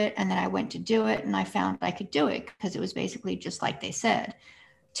do it. And then I went to do it and I found I could do it because it was basically just like they said.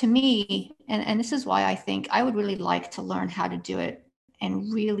 To me, and this is why I think I would really like to learn how to do it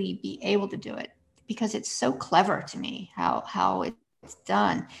and really be able to do it, because it's so clever to me how it's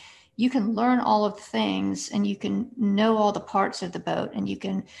done. You can learn all of the things and you can know all the parts of the boat and you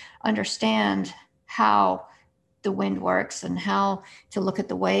can understand how the wind works and how to look at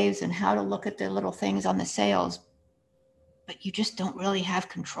the waves and how to look at the little things on the sails, but you just don't really have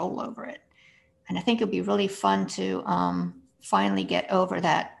control over it. And I think it'd be really fun to finally get over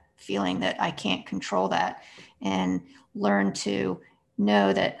that feeling that I can't control that and learn to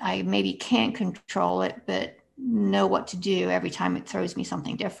know that I maybe can't control it, but know what to do every time it throws me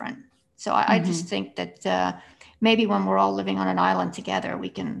something different. So I just think that maybe when we're all living on an island together,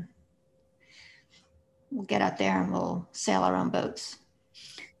 we'll get out there and we'll sail our own boats.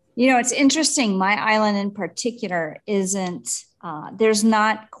 You know, it's interesting. My island in particular there's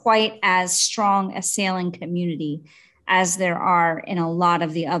not quite as strong a sailing community as there are in a lot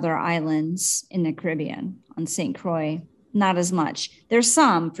of the other islands in the Caribbean. On St. Croix, not as much. There's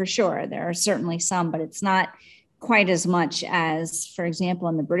some, for sure. There are certainly some, but it's not quite as much as, for example,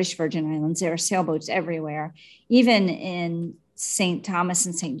 in the British Virgin Islands. There are sailboats everywhere. Even in St. Thomas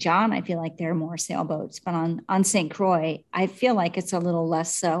and St. John, I feel like there are more sailboats, but on St. Croix, I feel like it's a little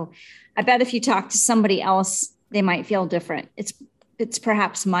less so. I bet if you talk to somebody else, they might feel different. It's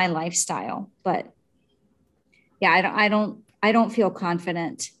perhaps my lifestyle, but yeah, I don't feel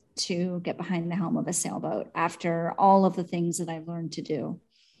confident to get behind the helm of a sailboat after all of the things that I've learned to do.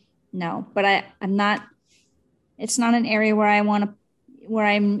 No, but I'm not, it's not an area where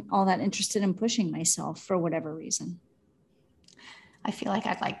I'm all that interested in pushing myself for whatever reason. I feel like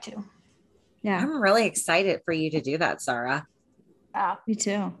I'd like to. Yeah. I'm really excited for you to do that, Sarah. Yeah, Me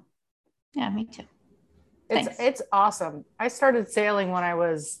too. Yeah, me too. It's awesome. I started sailing when I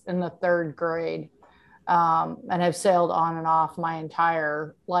was in the 3rd grade, and have sailed on and off my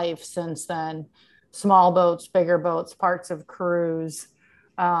entire life since then. Small boats, bigger boats, parts of cruise.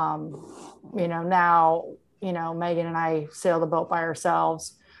 Now, Megan and I sail the boat by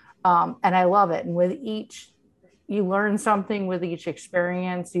ourselves, and I love it. And with you learn something with each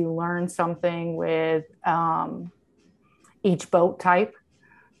experience. You learn something with each boat type,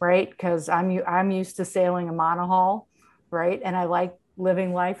 right? Because I'm used to sailing a monohull, right? And I like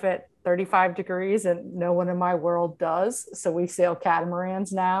living life at 35 degrees, and no one in my world does. So we sail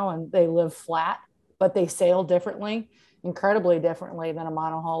catamarans now, and they live flat, but they sail differently, incredibly differently than a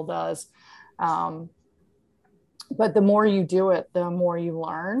monohull does. But the more you do it, the more you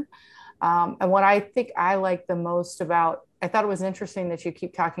learn. And what I think I like the most I thought it was interesting that you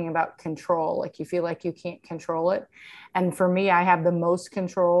keep talking about control, like you feel like you can't control it. And for me, I have the most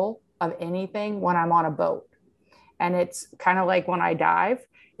control of anything when I'm on a boat. And it's kind of like when I dive,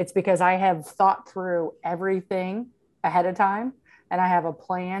 it's because I have thought through everything ahead of time. And I have a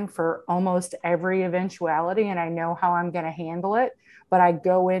plan for almost every eventuality, and I know how I'm going to handle it. But I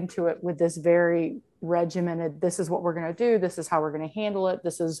go into it with this very regimented, this is what we're going to do. This is how we're going to handle it.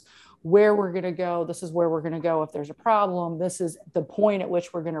 This is where we're going to go. This is where we're going to go if there's a problem. This is the point at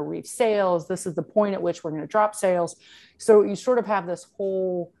which we're going to reef sails. This is the point at which we're going to drop sails. So you sort of have this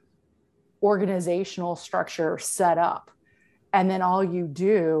whole organizational structure set up. And then all you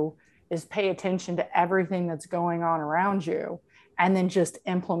do is pay attention to everything that's going on around you and then just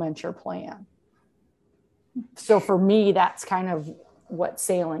implement your plan. So for me, that's kind of what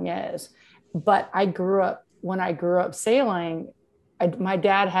sailing is. But when I grew up sailing, my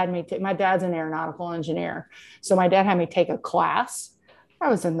dad had me my dad's an aeronautical engineer. So my dad had me take a class. I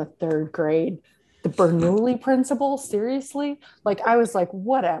was in the 3rd grade. The Bernoulli principle, seriously? Like, I was like,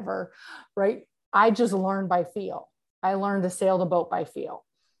 whatever, right? I just learned by feel. I learned to sail the boat by feel.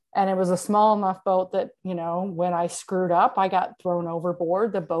 And it was a small enough boat that, you know, when I screwed up, I got thrown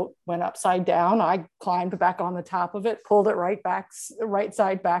overboard. The boat went upside down. I climbed back on the top of it, pulled it right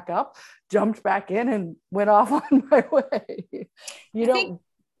side back up, jumped back in, and went off on my way.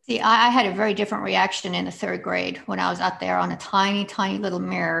 See, I had a very different reaction in the 3rd grade when I was out there on a tiny, tiny little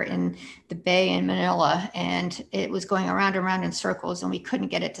mirror in the bay in Manila, and it was going around and around in circles, and we couldn't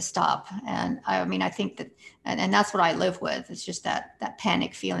get it to stop. And I mean, I think that, and that's what I live with. It's just that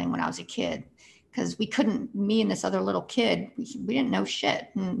panic feeling when I was a kid, because we couldn't, me and this other little kid, we didn't know shit.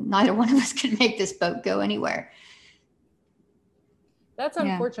 And neither one of us could make this boat go anywhere. That's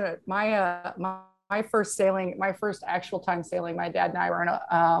unfortunate. My first actual time sailing, my dad and I were in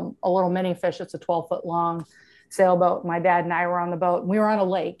a little mini fish. It's a 12-foot long sailboat. My dad and I were on the boat, and we were on a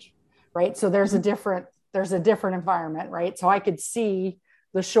lake, right? So there's a different environment, right? So I could see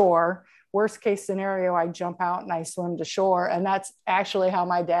the shore. Worst case scenario, I jump out and I swim to shore. And that's actually how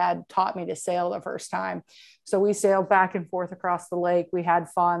my dad taught me to sail the first time. So we sailed back and forth across the lake. We had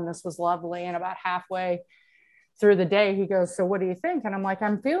fun. This was lovely. And about halfway through the day, he goes, so what do you think? And I'm like,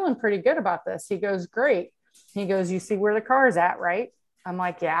 I'm feeling pretty good about this. He goes, great. He goes, you see where the car is at, right? I'm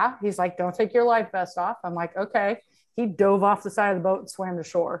like, yeah. He's like, don't take your life vest off. I'm like, okay. He dove off the side of the boat and swam to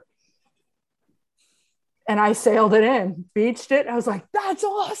shore. And I sailed it in, beached it. I was like, that's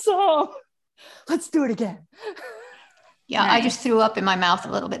awesome. Let's do it again. Yeah, nice. I just threw up in my mouth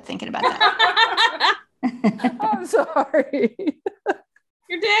a little bit thinking about that. I'm sorry.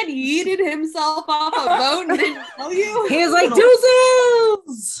 Your dad yeeted himself off a boat and didn't tell you? He was like,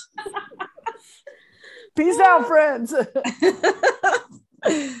 deuces! Peace out, friends.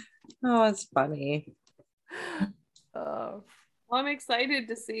 Oh, it's funny. Well, I'm excited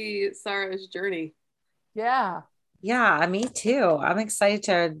to see Sarah's journey. Yeah. Yeah, me too. I'm excited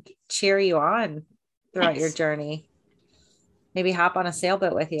to cheer you on throughout your journey. Maybe hop on a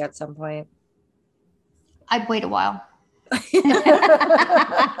sailboat with you at some point. I'd wait a while.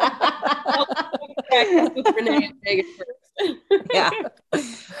 Yeah.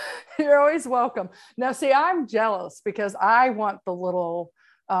 You're always welcome. Now, see, I'm jealous because I want the little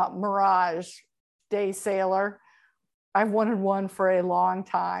Mirage day sailor. I've wanted one for a long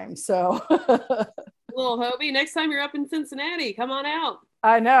time. So, little Hobie, next time you're up in Cincinnati, come on out.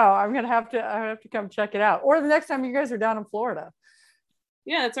 I know. I have to come check it out. Or the next time you guys are down in Florida.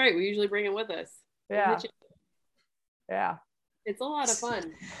 Yeah, that's right. We usually bring it with us. Yeah. Yeah. It's a lot of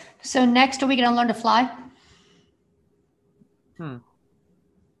fun. So next, are we going to learn to fly?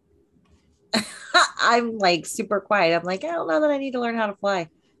 I'm like super quiet. I'm like, I don't know that I need to learn how to fly.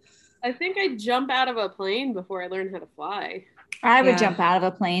 I think I'd jump out of a plane before I learned how to fly. I would jump out of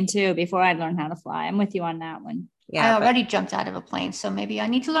a plane too before I'd learn how to fly. I'm with you on that one. Yeah, I already jumped out of a plane, so maybe I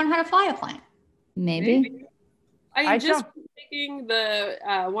need to learn how to fly a plane. Maybe. I just taking the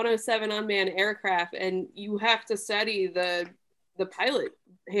 107 unmanned aircraft, and you have to study the pilot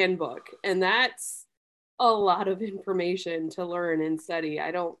handbook, and that's a lot of information to learn and study.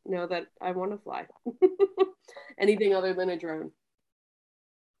 I don't know that I want to fly anything other than a drone.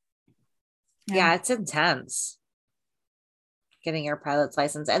 Yeah, it's intense getting your pilot's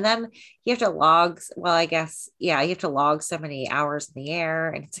license. And then you have to log, well, I guess, you have to log so many hours in the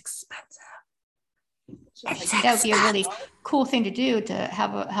air, and it's expensive. That would be a really cool thing to do, to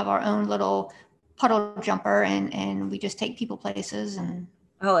have our own little puddle jumper, and we just take people places. And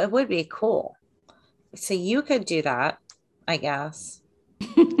oh, it would be cool. So you could do that, I guess.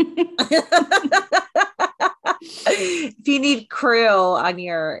 If you need crew on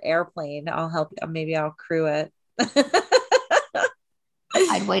your airplane, I'll help. Maybe I'll crew it.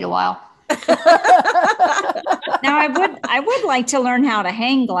 I'd wait a while. Now I would like to learn how to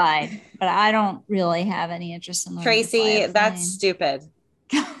hang glide, but I don't really have any interest in learning. Tracy, that's stupid.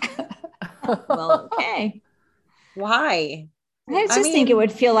 Well, okay. Why? I just think it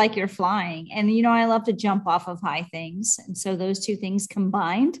would feel like you're flying. And, I love to jump off of high things. And so those two things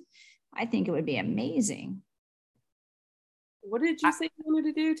combined, I think it would be amazing. What did you say you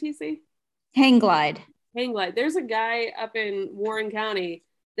wanted to do, TC? Hang glide. Hang glide. There's a guy up in Warren County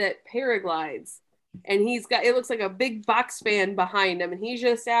that paraglides, and it looks like a big box fan behind him, and he's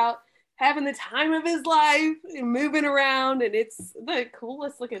just out having the time of his life and moving around, and it's the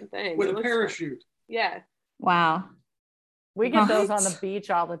coolest looking thing. With a parachute. Fun. Yeah. Wow. We get those on the beach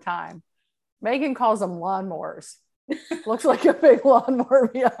all the time. Megan calls them lawnmowers. Looks like a big lawnmower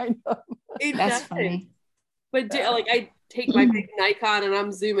behind them. That's funny. But take my big Nikon and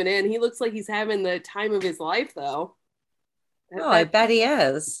I'm zooming in. He looks like he's having the time of his life, though. Oh, I bet he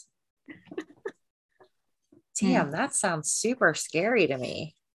is. Damn, that sounds super scary to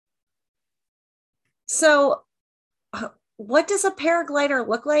me. So, what does a paraglider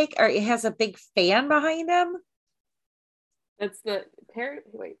look like? Or it has a big fan behind him? That's the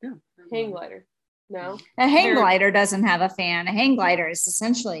hang glider. No, A hang glider doesn't have a fan. A hang glider is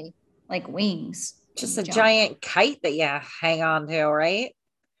essentially like wings. Just a giant kite that you hang on to, right?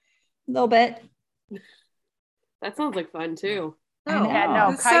 A little bit. That sounds like fun too. No, no,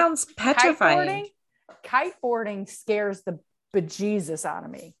 that sounds petrifying. Kiteboarding scares the bejesus out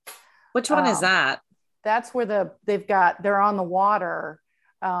of me. Which one is that? That's where they're on the water,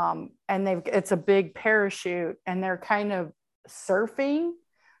 and it's a big parachute, and they're kind of surfing,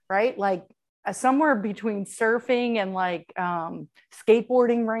 right? Like somewhere between surfing and like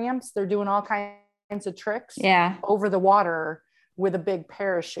skateboarding ramps. They're doing all kinds of tricks over the water with a big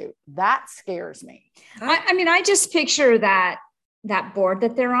parachute. That scares me. I mean, I just picture that board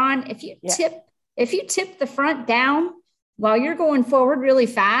that they're on. If you tip the front down while you're going forward really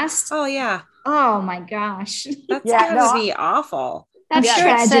fast. Oh yeah. Oh my gosh. That's gonna be awful. I'm sure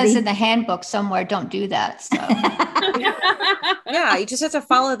it says in the handbook somewhere, don't do that. So yeah, you just have to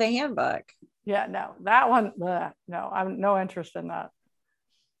follow the handbook. Yeah, no, that one, no, I'm no interest in that.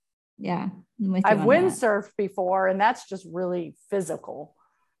 Yeah. I've windsurfed before, and that's just really physical.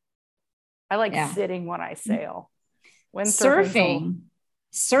 I like sitting when I sail. Surfing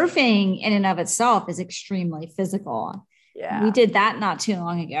in and of itself is extremely physical. Yeah. We did that not too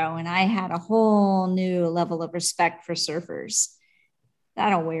long ago, and I had a whole new level of respect for surfers.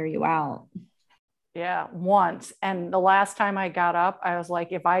 That'll wear you out. Yeah, once. And the last time I got up, I was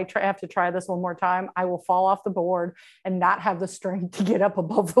like, if I have to try this one more time, I will fall off the board and not have the strength to get up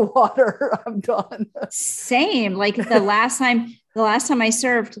above the water. I'm done. Same. Like the last time I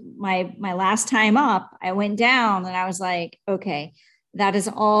surfed, my last time up, I went down and I was like, okay, that is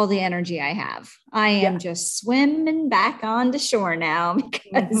all the energy I have. I am just swimming back onto shore now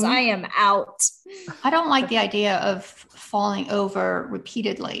because I am out. I don't like the idea of falling over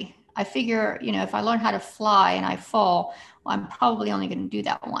repeatedly. I figure, if I learn how to fly and I fall, well, I'm probably only going to do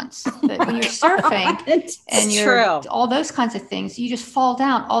that once. But when you're surfing and you're all those kinds of things, you just fall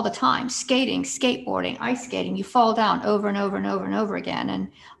down all the time. Skating, skateboarding, ice skating, you fall down over and over and over and over again,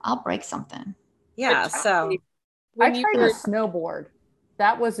 and I'll break something. Yeah. So I tried to snowboard.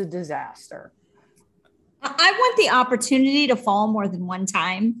 That was a disaster. I want the opportunity to fall more than one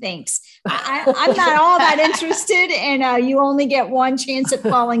time. Thanks. I'm not all that interested in you only get one chance at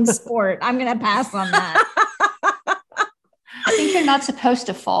falling sport. I'm going to pass on that. I think you're not supposed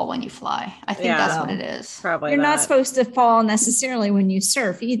to fall when you fly. I think that's what it is. Probably you're not supposed to fall necessarily when you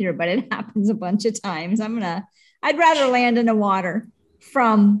surf either, but it happens a bunch of times. I'd rather land in the water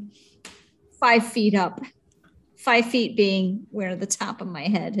from 5 feet up. 5 feet being where the top of my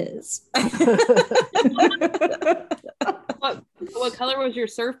head is. What color was your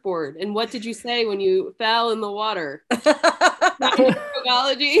surfboard? And what did you say when you fell in the water?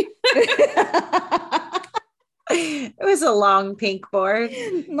 Biology. It was a long pink board.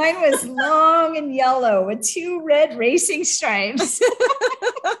 Mine was long and yellow with 2 red racing stripes.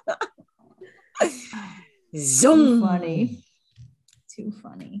 Zoom. Too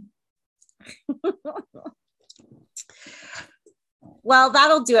funny. Well,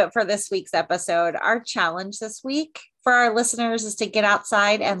 that'll do it for this week's episode. Our challenge this week for our listeners is to get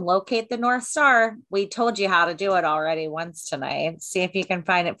outside and locate the North Star. We told you how to do it already once tonight. See if you can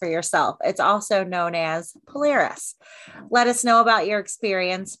find it for yourself. It's also known as Polaris. Let us know about your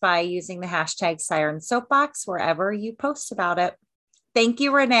experience by using the hashtag Siren Soapbox wherever you post about it. Thank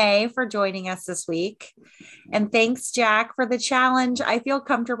you, Renee, for joining us this week. And thanks, Jack, for the challenge. I feel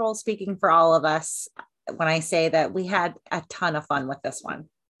comfortable speaking for all of us when I say that we had a ton of fun with this one.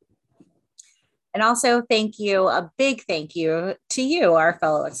 And also a big thank you to you, our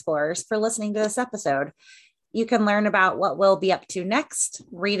fellow explorers, for listening to this episode. You can learn about what we'll be up to next,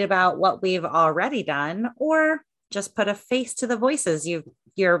 read about what we've already done, or just put a face to the voices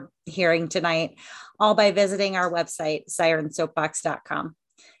you're hearing tonight, all by visiting our website, sirensoapbox.com.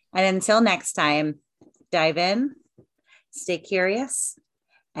 And until next time, dive in, stay curious,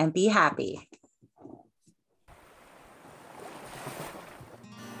 and be happy.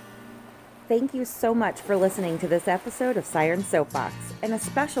 Thank you so much for listening to this episode of Siren Soapbox, and a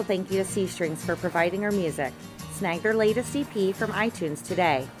special thank you to C Strings for providing our music. Snag their latest EP from iTunes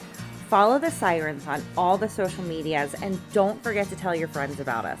today. Follow the Sirens on all the social medias, and don't forget to tell your friends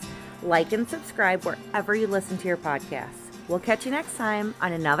about us. Like and subscribe wherever you listen to your podcasts. We'll catch you next time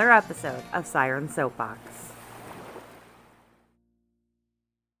on another episode of Siren Soapbox.